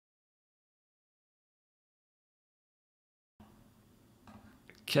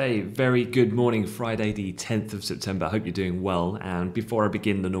Okay, very good morning, Friday the 10th of September. I hope you're doing well. And before I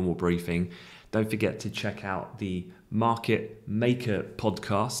begin the normal briefing, don't forget to check out the Market Maker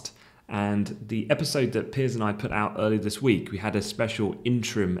podcast and the episode that Piers and I put out earlier this week. We had a special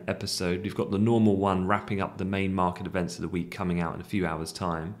interim episode. We've got the normal one wrapping up the main market events of the week coming out in a few hours'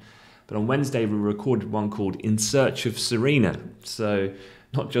 time. But on Wednesday, we recorded one called In Search of Serena. So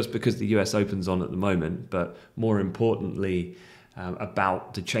not just because the US Open's on at the moment, but more importantly,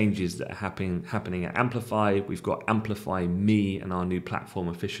 about the changes that are happening at Amplify. We've got AmplifyME and our new platform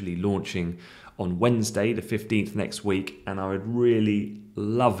officially launching on Wednesday, the 15th next week. And I would really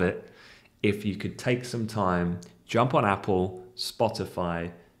love it if you could take some time, jump on Apple,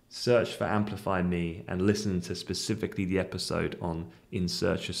 Spotify, search for AmplifyME and listen to specifically the episode on In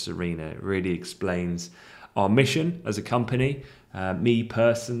Search of Serena. It really explains our mission as a company, me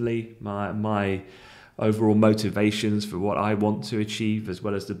personally, my overall motivations for what I want to achieve as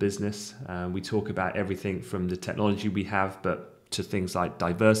well as the business. We talk about everything from the technology we have, but to things like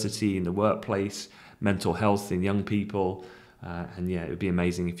diversity in the workplace, mental health in young people. And yeah, it would be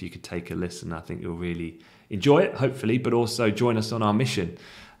amazing if you could take a listen. I think you'll really enjoy it, hopefully, but also join us on our mission.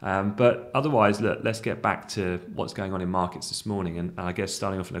 But otherwise, look, let's get back to what's going on in markets this morning. And I guess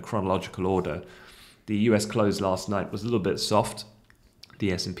starting off in a chronological order, the US close last night was a little bit soft.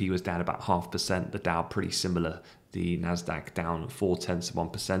 The S&P was down about 0.5%, the Dow pretty similar, the Nasdaq down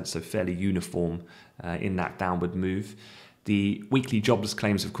 0.4%, so fairly uniform in that downward move. The weekly jobless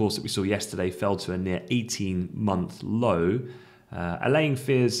claims, of course, that we saw yesterday fell to a near 18-month low, allaying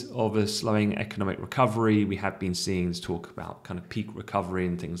fears of a slowing economic recovery. We have been seeing talk about kind of peak recovery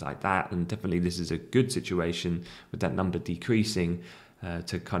and things like that, and definitely this is a good situation with that number decreasing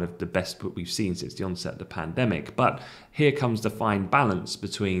to kind of the best what we've seen since the onset of the pandemic. But here comes the fine balance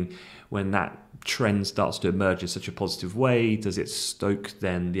between when that trend starts to emerge in such a positive way, does it stoke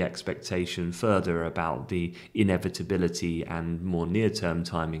then the expectation further about the inevitability and more near-term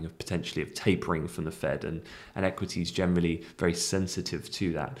timing of potentially of tapering from the Fed, and equities generally very sensitive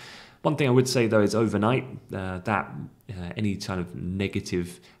to that. One thing I would say, though, is overnight, any kind of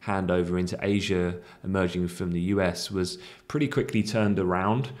negative handover into Asia emerging from the US was pretty quickly turned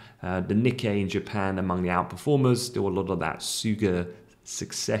around. The Nikkei in Japan among the outperformers, still a lot of that Suga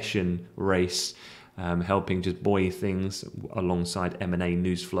succession race, helping just buoy things alongside M&A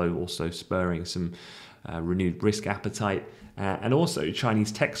news flow, also spurring some renewed risk appetite. And also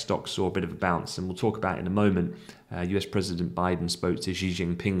Chinese tech stocks saw a bit of a bounce, and we'll talk about in a moment. US President Biden spoke to Xi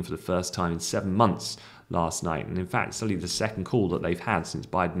Jinping for the first time in 7 months last night. And in fact, it's only the second call that they've had since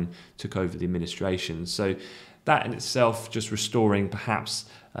Biden took over the administration. So that in itself just restoring perhaps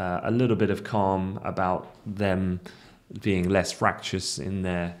a little bit of calm about them being less fractious in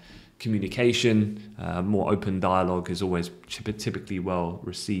their communication. More open dialogue is always typically well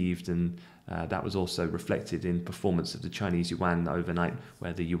received, and that was also reflected in performance of the Chinese yuan overnight,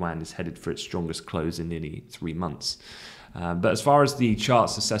 where the yuan is headed for its strongest close in nearly 3 months. But as far as the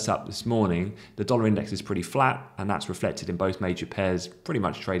charts are set up this morning, the dollar index is pretty flat, and that's reflected in both major pairs, pretty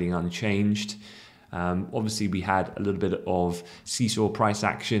much trading unchanged. Obviously, we had a little bit of seesaw price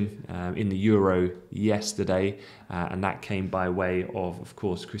action in the euro yesterday, and that came by way of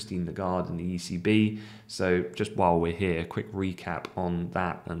course, Christine Lagarde and the ECB. So just while we're here, a quick recap on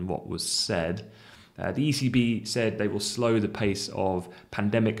that and what was said. The ECB said they will slow the pace of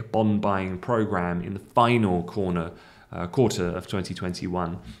pandemic bond buying program in the final quarter of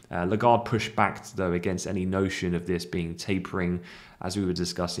 2021. Lagarde pushed back, though, against any notion of this being tapering. As we were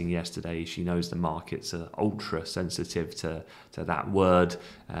discussing yesterday, she knows the markets are ultra sensitive to that word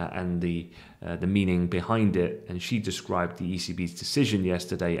and the meaning behind it. And she described the ECB's decision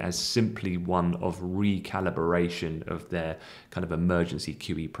yesterday as simply one of recalibration of their kind of emergency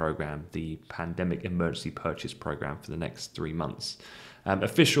QE program, the Pandemic Emergency Purchase Program for the next 3 months.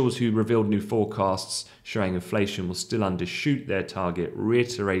 Officials who revealed new forecasts showing inflation will still undershoot their target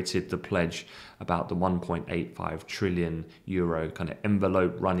reiterated the pledge about the 1.85 trillion euro kind of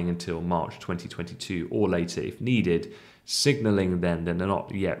envelope running until March 2022 or later if needed, signalling then that they're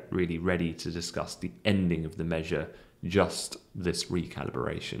not yet really ready to discuss the ending of the measure, just this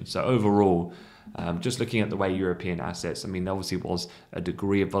recalibration. So overall, just looking at the way European assets, I mean, there obviously was a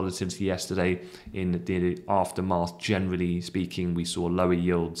degree of volatility yesterday in the aftermath. Generally speaking, we saw lower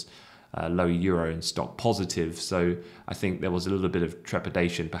yields, low euro and stock positive. So I think there was a little bit of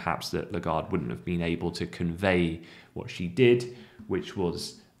trepidation perhaps that Lagarde wouldn't have been able to convey what she did, which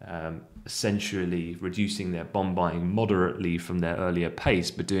was essentially reducing their bond buying moderately from their earlier pace,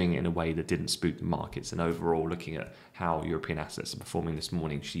 but doing it in a way that didn't spook the markets. And overall, looking at how European assets are performing this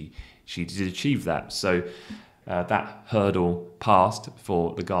morning, she did achieve that. So that hurdle passed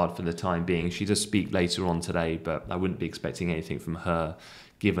for Lagarde for the time being. She does speak later on today, but I wouldn't be expecting anything from her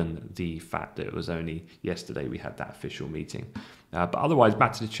given the fact that it was only yesterday we had that official meeting. But otherwise,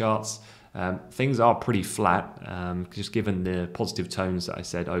 back to the charts. Things are pretty flat, just given the positive tones that I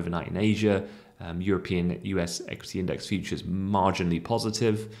said overnight in Asia. European US equity index futures marginally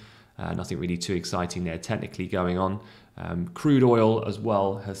positive. Nothing really too exciting there technically going on. Crude oil as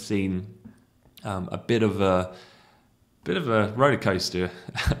well has seen a bit of a roller coaster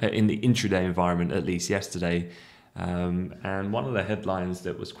in the intraday environment, at least yesterday. And one of the headlines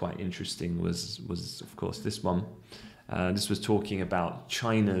that was quite interesting was of course this one. This was talking about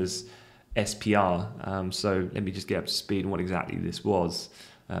China's SPR. So let me just get up to speed on what exactly this was.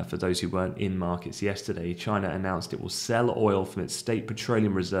 For those who weren't in markets yesterday, China announced it will sell oil from its state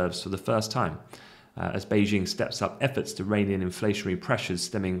petroleum reserves for the first time, as Beijing steps up efforts to rein in inflationary pressures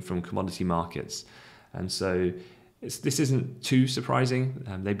stemming from commodity markets. And so this isn't too surprising.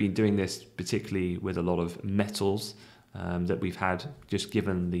 They've been doing this particularly with a lot of metals that we've had, just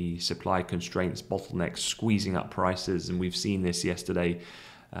given the supply constraints, bottlenecks squeezing up prices. And we've seen this yesterday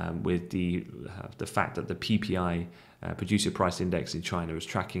with the fact that the PPI producer price index in China is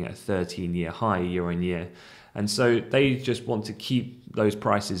tracking at a 13-year high year on year. And so they just want to keep those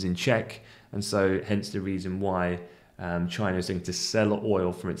prices in check. And so hence the reason why China is going to sell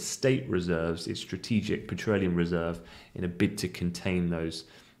oil from its state reserves, its strategic petroleum reserve, in a bid to contain those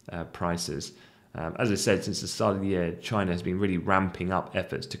prices. As I said, since the start of the year, China has been really ramping up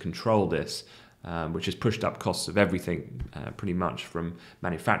efforts to control this, which has pushed up costs of everything, pretty much from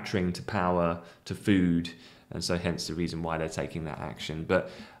manufacturing to power to food. And so hence the reason why they're taking that action. But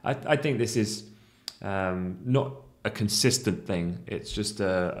I think this is not a consistent thing. It's just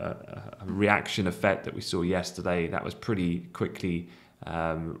a reaction effect that we saw yesterday that was pretty quickly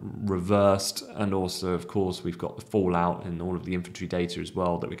reversed. And also, of course, we've got the fallout and all of the inventory data as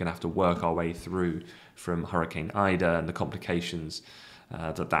well that we're going to have to work our way through from Hurricane Ida and the complications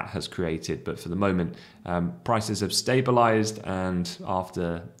that has created. But for the moment, prices have stabilized, and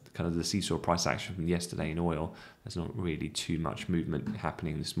after kind of the seesaw price action from yesterday in oil, there's not really too much movement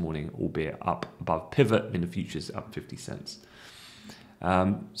happening this morning, albeit up above pivot in the futures, up 50 cents.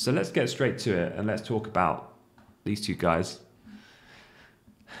 So let's get straight to it, and let's talk about these two guys.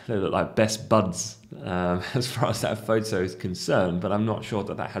 They look like best buds as far as that photo is concerned, but I'm not sure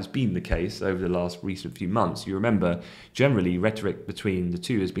that has been the case over the last recent few months. You remember, generally, rhetoric between the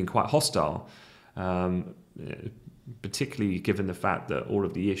two has been quite hostile, particularly given the fact that all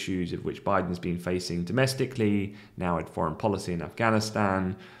of the issues of which Biden's been facing domestically, now in foreign policy in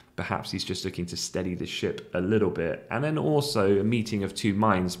Afghanistan. Perhaps he's just looking to steady the ship a little bit. And then also a meeting of two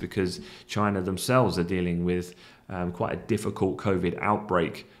minds, because China themselves are dealing with quite a difficult COVID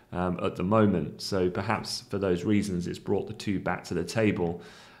outbreak at the moment. So perhaps for those reasons, it's brought the two back to the table.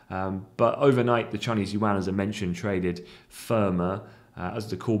 But overnight, the Chinese yuan, as I mentioned, traded firmer, as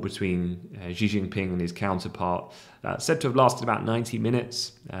the call between Xi Jinping and his counterpart, said to have lasted about 90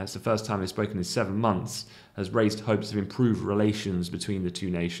 minutes. It's the first time they've spoken in 7 months, has raised hopes of improved relations between the two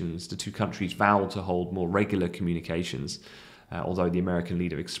nations. The two countries vowed to hold more regular communications, although the American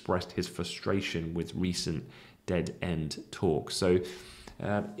leader expressed his frustration with recent dead-end talks. So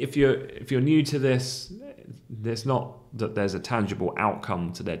if you're new to this, there's not that there's a tangible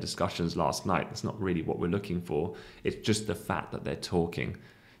outcome to their discussions last night. That's not really what we're looking for. It's just the fact that they're talking.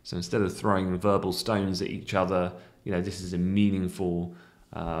 So instead of throwing verbal stones at each other, this is a meaningful,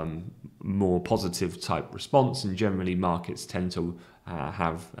 more positive type response. And generally, markets tend to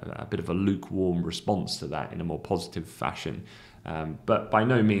have a bit of a lukewarm response to that in a more positive fashion. But by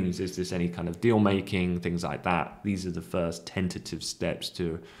no means is this any kind of deal making, things like that. These are the first tentative steps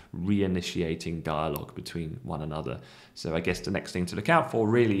to reinitiating dialogue between one another. So I guess the next thing to look out for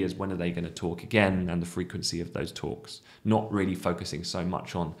really is when are they going to talk again, and the frequency of those talks, not really focusing so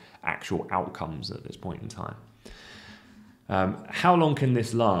much on actual outcomes at this point in time. How long can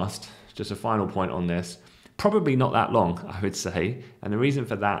this last? Just a final point on this. Probably not that long, I would say. And the reason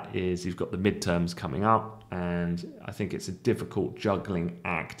for that is you've got the midterms coming up, and I think it's a difficult juggling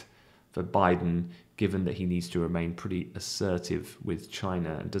act for Biden, given that he needs to remain pretty assertive with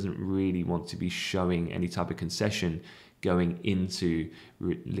China and doesn't really want to be showing any type of concession going into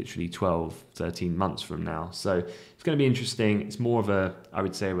literally 12, 13 months from now. So it's going to be interesting. It's more of I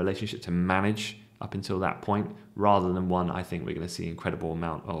would say, a relationship to manage up until that point, rather than one I think we're going to see incredible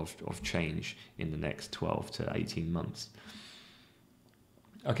amount of change in the next 12 to 18 months.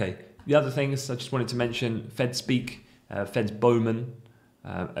 Okay, the other things I just wanted to mention, Fed speak, Fed's Bowman,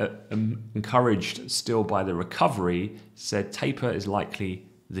 encouraged still by the recovery, said taper is likely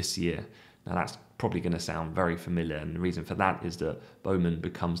this year. Now that's probably going to sound very familiar. And the reason for that is that Bowman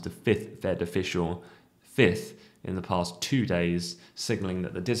becomes the fifth Fed official, fifth in the past 2 days, signaling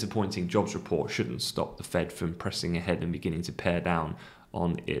that the disappointing jobs report shouldn't stop the Fed from pressing ahead and beginning to pare down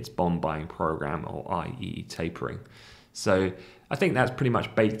on its bond buying program, or i.e. tapering. So I think that's pretty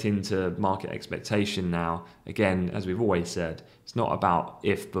much baked into market expectation now. Again, as we've always said, it's not about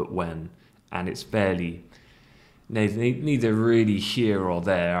if but when, and it's fairly neither really here or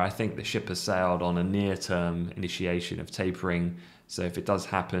there. I think the ship has sailed on a near-term initiation of tapering. So if it does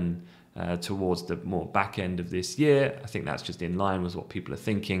happen towards the more back end of this year, I think that's just in line with what people are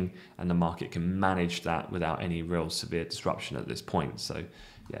thinking, and the market can manage that without any real severe disruption at this point. So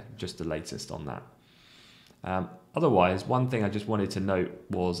yeah, just the latest on that. Otherwise, one thing I just wanted to note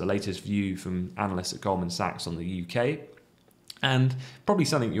was the latest view from analysts at Goldman Sachs on the UK, and probably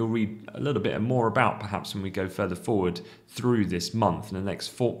something you'll read a little bit more about perhaps when we go further forward through this month and the next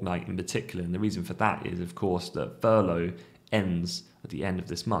fortnight in particular. And the reason for that is, of course, that furlough ends at the end of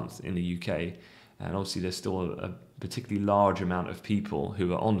this month in the UK. And obviously there's still a particularly large amount of people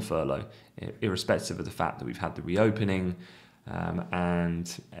who are on furlough, irrespective of the fact that we've had the reopening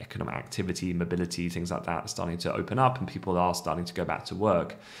and economic activity, mobility, things like that are starting to open up, and people are starting to go back to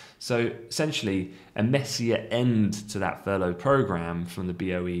work. So essentially a messier end to that furlough program from the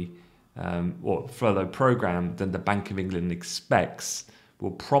BOE, or furlough program, than the Bank of England expects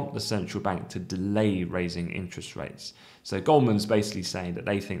will prompt the central bank to delay raising interest rates. So Goldman's basically saying that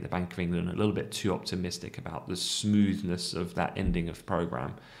they think the Bank of England are a little bit too optimistic about the smoothness of that ending of the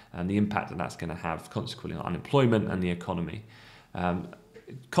program and the impact that that's going to have consequently on unemployment and the economy.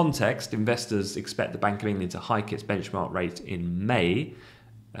 Context: investors expect the Bank of England to hike its benchmark rate in May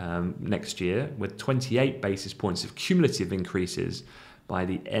next year, with 28 basis points of cumulative increases by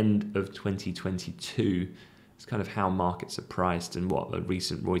the end of 2022. It's kind of how markets are priced, and what a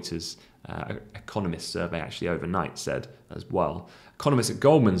recent Reuters economist survey actually overnight said as well. Economists at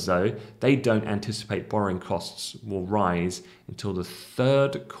Goldman's, though, they don't anticipate borrowing costs will rise until the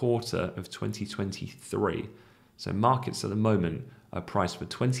third quarter of 2023. So markets at the moment are priced for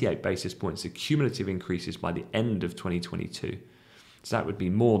 28 basis points of cumulative increases by the end of 2022. So that would be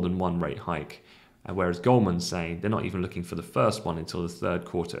more than one rate hike. Whereas Goldman's saying they're not even looking for the first one until the third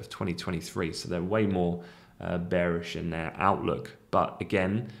quarter of 2023. So they're way more bearish in their outlook. But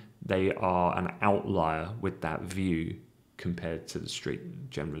again, they are an outlier with that view compared to the street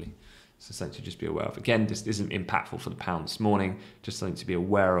generally. So something to just be aware of. Again, this isn't impactful for the pound this morning, just something to be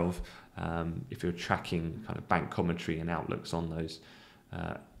aware of if you're tracking kind of bank commentary and outlooks on those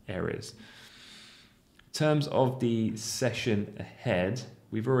areas. In terms of the session ahead,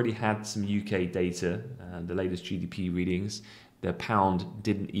 we've already had some UK data, the latest GDP readings. The pound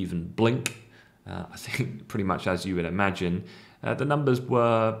didn't even blink. I think pretty much as you would imagine. The numbers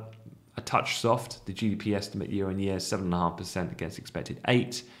were a touch soft. The GDP estimate year on year, 7.5% against expected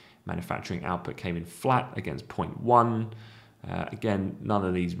 8%. Manufacturing output came in flat against 0.1%. Again, none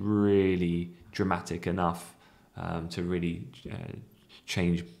of these really dramatic enough to really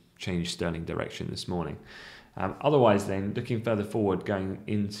change sterling direction this morning. Otherwise then, looking further forward, going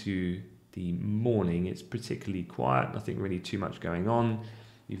into the morning, it's particularly quiet, nothing really too much going on.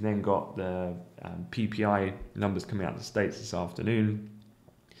 You've then got the PPI numbers coming out of the States this afternoon.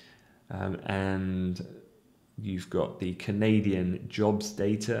 And you've got the Canadian jobs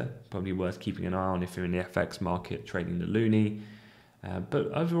data, probably worth keeping an eye on if you're in the FX market trading the loonie. But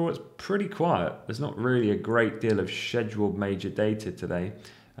overall, it's pretty quiet. There's not really a great deal of scheduled major data today.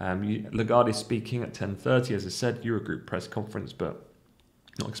 Lagarde is speaking at 10:30, as I said, Eurogroup press conference, but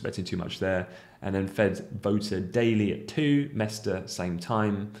not expecting too much there. And then Fed's voter daily at 2, Mester same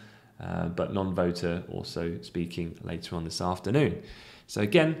time, but non-voter also speaking later on this afternoon. So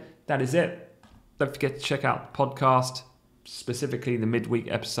again, that is it. Don't forget to check out the podcast, specifically the midweek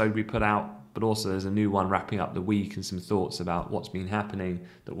episode we put out, but also there's a new one wrapping up the week and some thoughts about what's been happening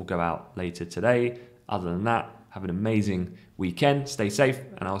that will go out later today. Other than that, have an amazing weekend, stay safe,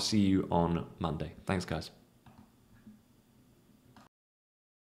 and I'll see you on Monday. Thanks, guys.